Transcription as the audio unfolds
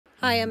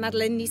Hi, I'm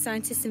Madeleine, New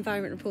Scientist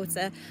Environment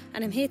Reporter,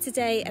 and I'm here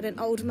today at an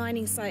old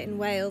mining site in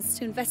Wales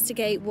to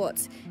investigate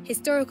what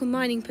historical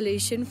mining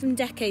pollution from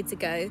decades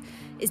ago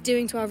is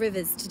doing to our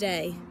rivers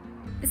today.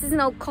 This is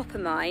an old copper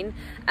mine,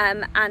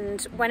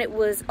 and when it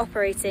was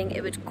operating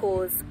it would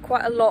cause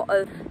quite a lot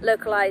of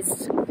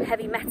localised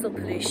heavy metal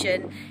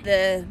pollution.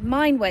 The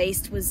mine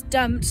waste was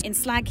dumped in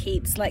slag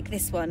heaps like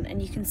this one,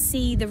 and you can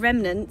see the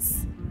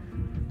remnants.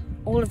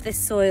 All of this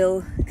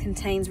soil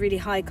contains really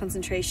high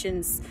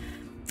concentrations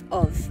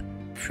of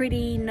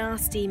pretty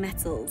nasty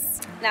metals.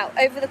 Now,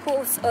 over the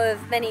course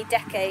of many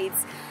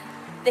decades,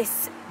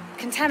 this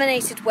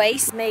contaminated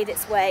waste made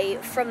its way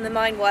from the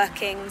mine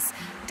workings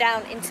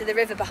down into the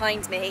river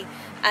behind me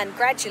and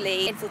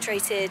gradually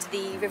infiltrated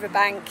the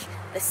riverbank,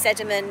 the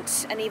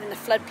sediment, and even the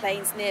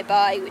floodplains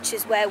nearby, which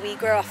is where we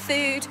grow our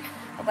food,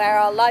 where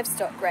our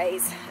livestock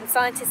graze. And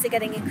scientists are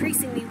getting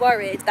increasingly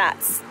worried that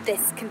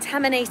this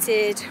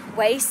contaminated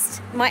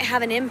waste might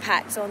have an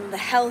impact on the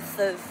health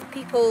of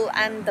people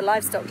and the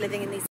livestock living in these